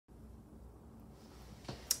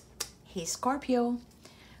Hey Scorpio,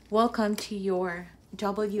 welcome to your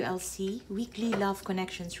WLC Weekly Love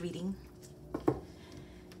Connections reading.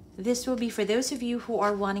 This will be for those of you who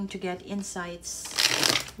are wanting to get insights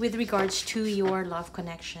with regards to your love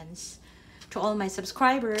connections. To all my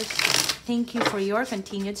subscribers, thank you for your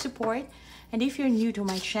continued support. And if you're new to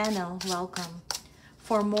my channel, welcome.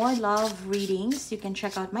 For more love readings, you can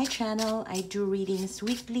check out my channel. I do readings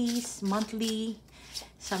weekly, monthly,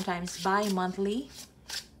 sometimes bi-monthly,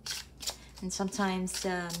 and sometimes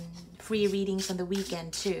free readings on the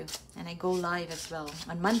weekend too. And I go live as well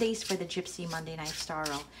on Mondays for the Gypsy Monday Night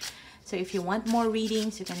Tarot. So if you want more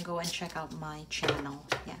readings, you can go and check out my channel.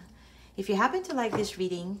 Yeah. If you happen to like this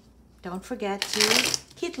reading, don't forget to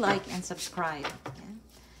hit like and subscribe. Yeah?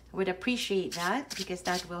 I would appreciate that because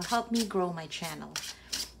that will help me grow my channel.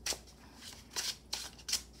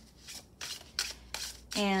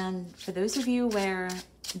 And for those of you where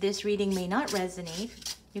this reading may not resonate,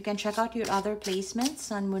 you can check out your other placements,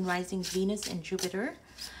 Sun, Moon, Rising, Venus, and Jupiter.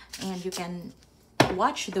 And you can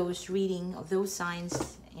watch those reading of those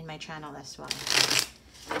signs in my channel as well.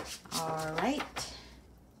 All right.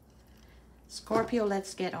 Scorpio,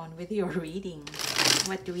 let's get on with your reading.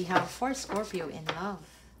 What do we have for Scorpio in love?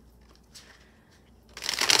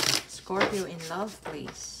 Scorpio in love,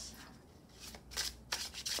 please.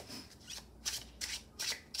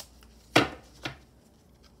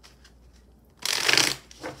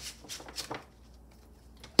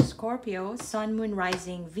 Scorpio, Sun, Moon,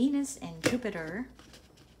 Rising, Venus, and Jupiter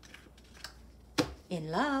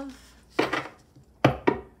in love.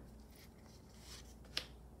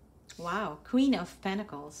 Wow, Queen of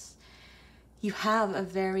Pentacles. You have a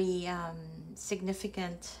very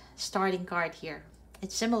significant starting card here.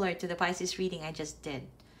 It's similar to the Pisces reading I just did.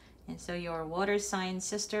 And so your water sign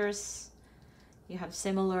sisters, you have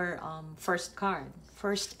similar first card,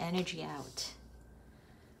 first energy out.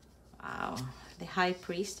 Wow. The High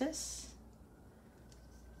Priestess,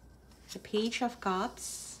 the Page of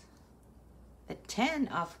Cups, the Ten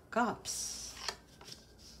of Cups,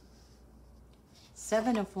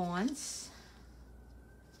 Seven of Wands,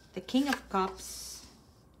 the King of Cups,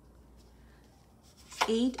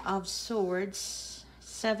 Eight of Swords,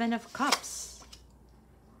 Seven of Cups,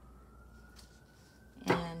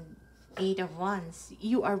 and Eight of Wands.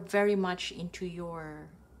 You are very much into your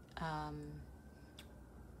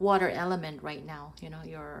water element right now.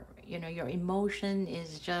 Your emotion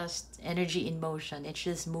is just energy in motion. It's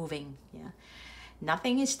just moving. Yeah,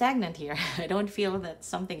 nothing is stagnant here. I don't feel that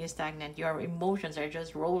something is stagnant. Your emotions are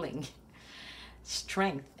just rolling.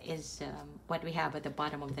 Strength is what we have at the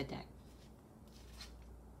bottom of the deck.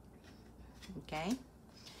 Okay,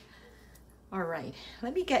 all right,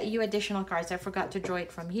 let me get you additional cards. I forgot to draw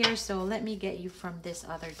it from here, so let me get you from this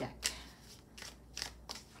other deck.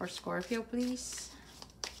 For Scorpio, please.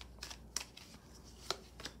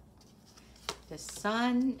 The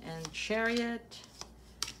Sun and Chariot,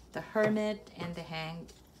 the Hermit, and the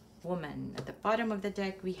Hanged Woman. At the bottom of the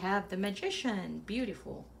deck, we have the Magician.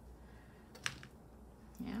 Beautiful.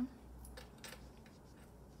 Yeah.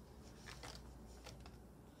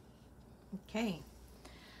 Okay.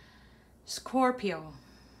 Scorpio.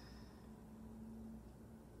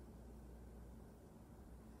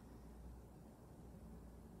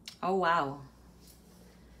 Oh, wow.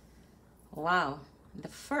 Wow. The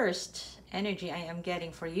first energy I am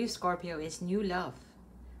getting for you, Scorpio, is new love.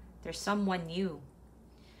 There's someone new.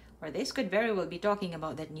 Or this could very well be talking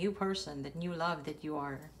about that new person, that new love that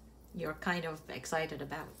you're kind of excited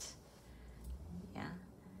about. Yeah.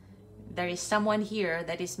 There is someone here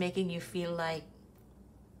that is making you feel like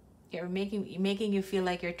making you feel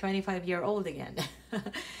like you're 25-year-old again.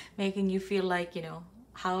 Making you feel like,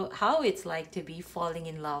 how it's like to be falling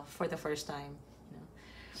in love for the first time.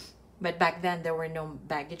 But back then there were no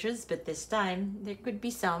baggages, but this time there could be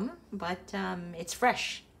some, but it's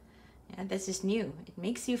fresh. Yeah, this is new. It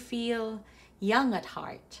makes you feel young at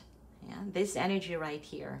heart. Yeah, this energy right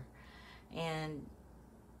here. And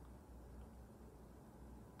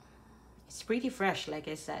it's pretty fresh, like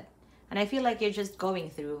I said. And I feel like you're just going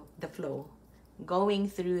through the flow, going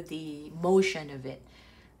through the motion of it.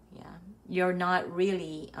 Yeah, you're not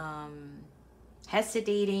really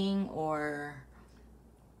hesitating or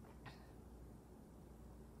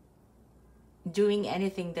doing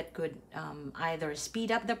anything that could either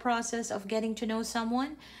speed up the process of getting to know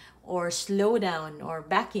someone or slow down or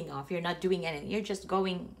backing off. You're not doing anything. You're just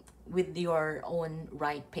going with your own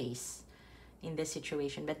right pace in this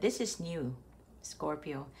situation. But this is new,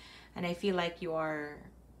 Scorpio. And I feel like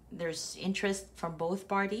there's interest from both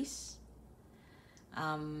parties.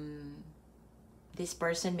 This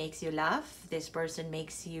person makes you laugh. This person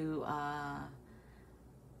makes you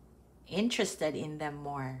interested in them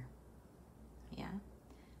more. Yeah.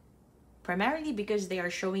 Primarily because they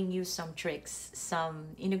are showing you some tricks,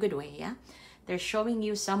 some in a good way, yeah? They're showing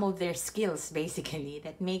you some of their skills, basically,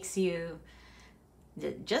 that makes you,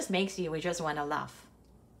 that just makes you, we just want to laugh.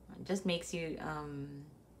 It just makes you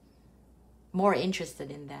more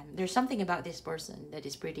interested in them. There's something about this person that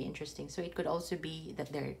is pretty interesting. So it could also be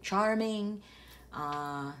that they're charming,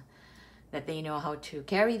 that they know how to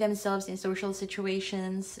carry themselves in social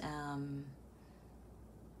situations,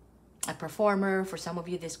 a performer. For some of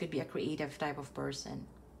you, this could be a creative type of person.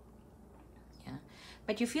 Yeah,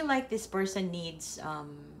 but you feel like this person needs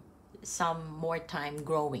some more time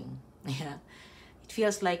growing. Yeah, it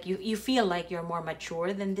feels like you feel like you're more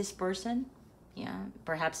mature than this person. Yeah,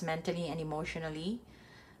 perhaps mentally and emotionally,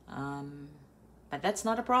 but that's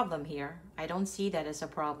not a problem here. I don't see that as a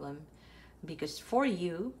problem, because for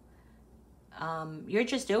you, you're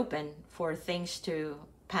just open for things to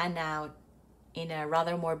pan out in a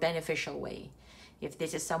rather more beneficial way. If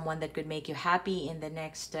this is someone that could make you happy in the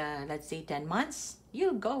next, let's say 10 months,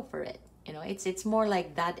 you'll go for it. You know, it's more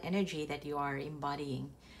like that energy that you are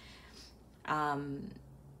embodying.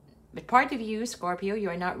 But part of you, Scorpio,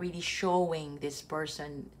 you're not really showing this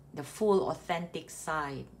person the full authentic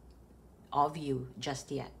side of you just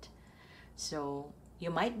yet. So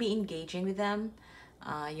you might be engaging with them.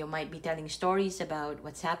 You might be telling stories about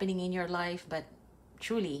what's happening in your life, but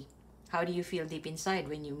truly, how do you feel deep inside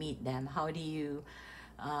when you meet them? How do you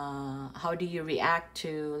react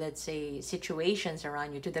to, let's say, situations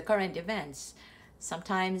around you, to the current events?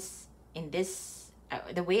 Sometimes in this,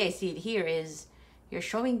 the way I see it here is, you're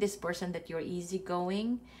showing this person that you're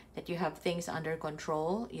easygoing, that you have things under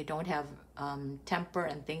control, you don't have temper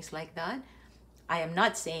and things like that. I am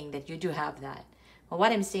not saying that you do have that. But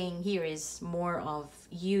what I'm saying here is more of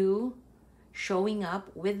you showing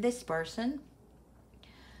up with this person,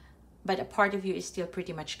 but a part of you is still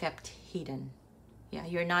pretty much kept hidden. Yeah,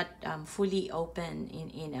 you're not fully open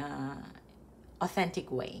in a authentic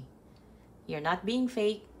way. You're not being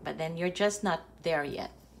fake, but then you're just not there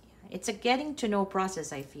yet. It's a getting to know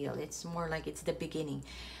process, I feel. It's more like it's the beginning.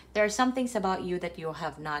 There are some things about you that you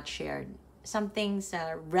have not shared. Some things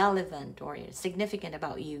relevant or significant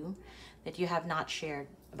about you that you have not shared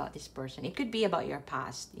about this person. It could be about your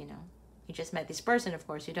past, you know. You just met this person, of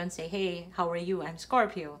course. You don't say, hey, how are you? I'm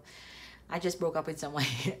Scorpio. I just broke up with someone.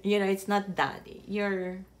 You know, it's not that.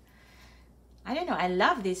 You're, I don't know. I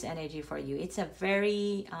love this energy for you. It's a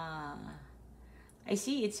very, I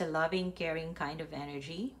see it's a loving, caring kind of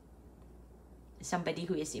energy. Somebody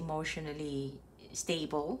who is emotionally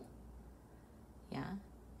stable, yeah,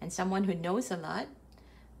 and someone who knows a lot,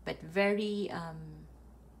 but very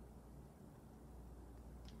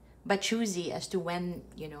but choosy as to when,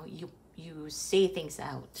 you know, you say things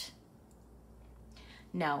out.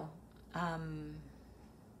 Now,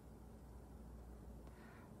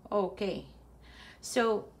 okay,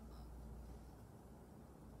 so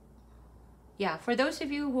yeah, for those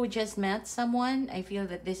of you who just met someone, I feel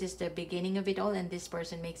that this is the beginning of it all, and this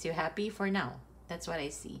person makes you happy for now. That's what I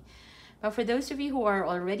see. But for those of you who are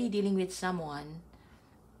already dealing with someone,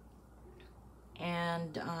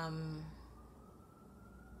 and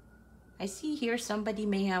I see here somebody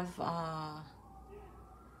may have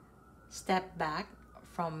stepped back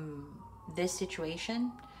from this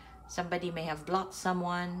situation. Somebody may have blocked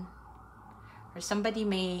someone, or somebody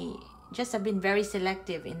may just have been very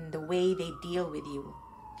selective in the way they deal with you.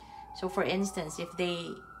 So for instance, if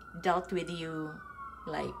they dealt with you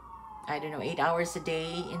like, I don't know, 8 hours a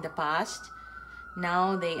day in the past,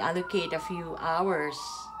 now they allocate a few hours,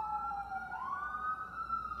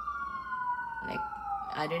 like,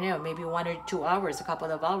 I don't know, maybe 1 or 2 hours, a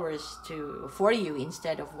couple of hours for you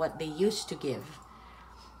instead of what they used to give.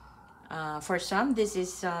 For some, this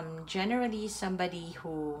is generally somebody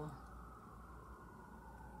who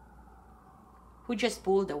just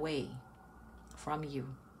pulled away from you.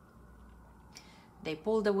 They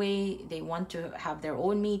pulled away. They want to have their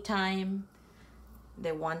own me time.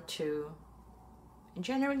 They want to,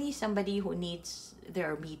 generally somebody who needs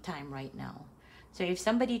their me time right now. So if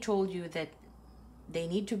somebody told you that they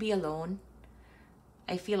need to be alone,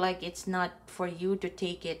 I feel like it's not for you to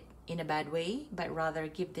take it in a bad way, but rather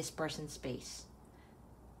give this person space.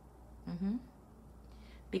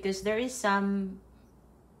 Because there is some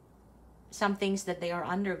things that they are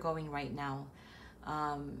undergoing right now.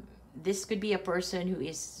 This could be a person who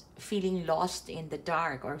is feeling lost in the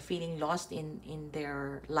dark, or feeling lost in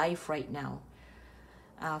their life right now.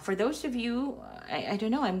 For those of you, I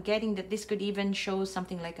don't know, I'm getting that this could even show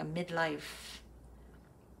something like a midlife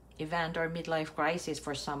event or midlife crisis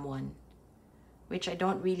for someone, which I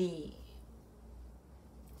don't really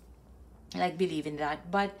like believe in that.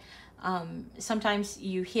 But sometimes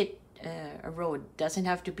you hit a road. Doesn't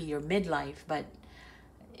have to be your midlife, but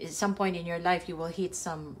at some point in your life you will hit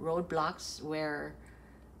some roadblocks where,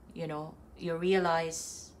 you know, you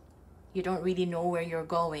realize you don't really know where you're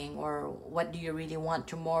going, or what do you really want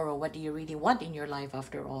tomorrow, what do you really want in your life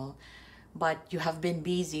after all. But you have been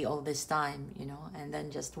busy all this time, you know, and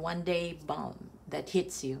then just one day, boom, that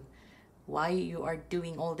hits you. Why you are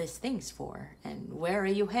doing all these things for, and where are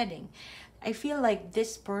you heading? I feel like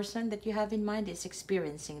this person that you have in mind is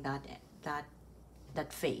experiencing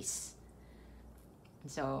that phase.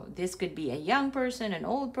 So this could be a young person, an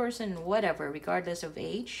old person, whatever, regardless of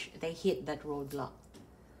age, they hit that roadblock.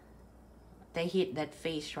 They hit that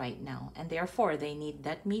phase right now, and therefore they need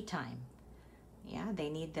that me time. Yeah, they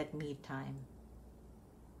need that me time.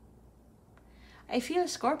 I feel,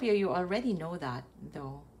 Scorpio, you already know that,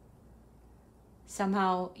 though.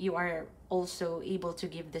 Somehow you are also able to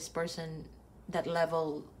give this person that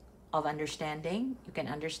level of understanding. You can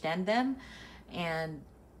understand them, and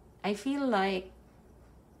I feel like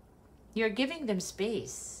you're giving them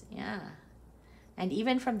space. Yeah. And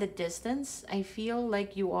even from the distance, I feel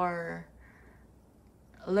like you are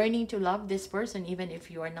learning to love this person even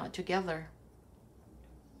if you are not together.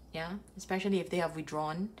 Yeah, especially if they have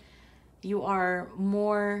withdrawn. You are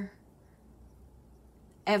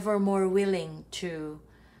ever more willing to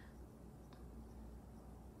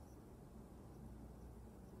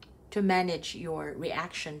manage your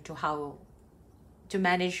reaction to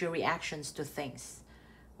manage your reactions to things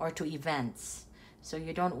or to events. So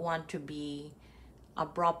you don't want to be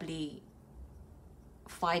abruptly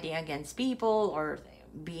fighting against people or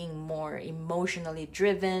being more emotionally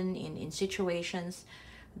driven in situations.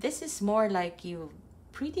 This is more like you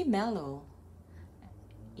pretty mellow.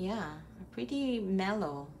 Yeah, pretty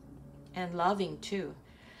mellow and loving too.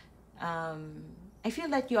 I feel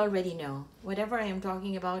like you already know. Whatever I am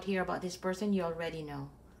talking about here about this person, you already know.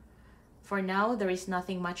 For now, there is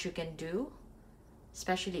nothing much you can do,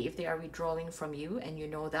 especially if they are withdrawing from you and you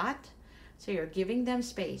know that. So you're giving them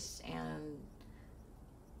space, and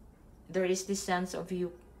there is this sense of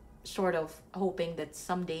you sort of hoping that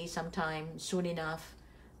someday, sometime, soon enough,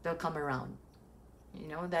 they'll come around. You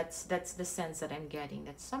know, that's the sense that I'm getting,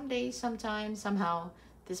 that someday, sometime, somehow,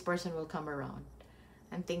 this person will come around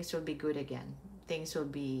and things will be good again. Things will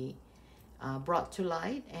be brought to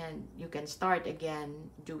light, and you can start again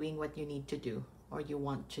doing what you need to do or you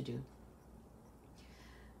want to do.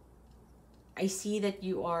 I see that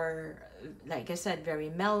you are, like I said, very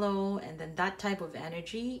mellow, and then that type of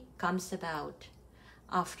energy comes about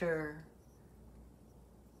after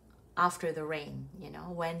the rain, you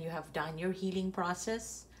know, when you have done your healing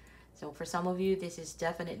process. So for some of you, this is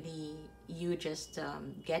definitely you just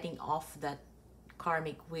getting off that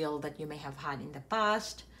karmic wheel that you may have had in the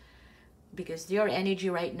past, because your energy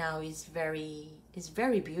right now is very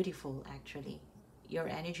beautiful. Actually, your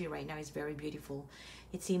energy right now is very beautiful.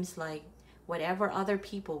 It seems like whatever other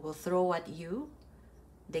people will throw at you,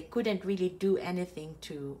 they couldn't really do anything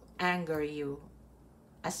to anger you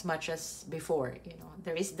as much as before. You know,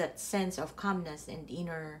 there is that sense of calmness and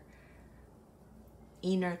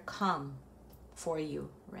inner calm for you,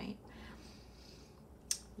 right?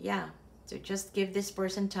 Yeah, so just give this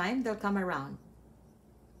person time, they'll come around.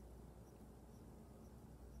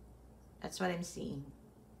 That's what I'm seeing.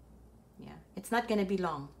 Yeah, it's not gonna be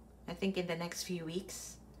long. I think in the next few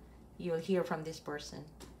weeks you'll hear from this person.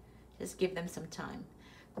 Just give them some time.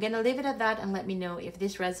 I'm gonna leave it at that, and let me know if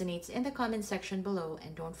this resonates in the comment section below,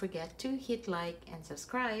 and don't forget to hit like and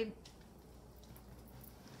subscribe.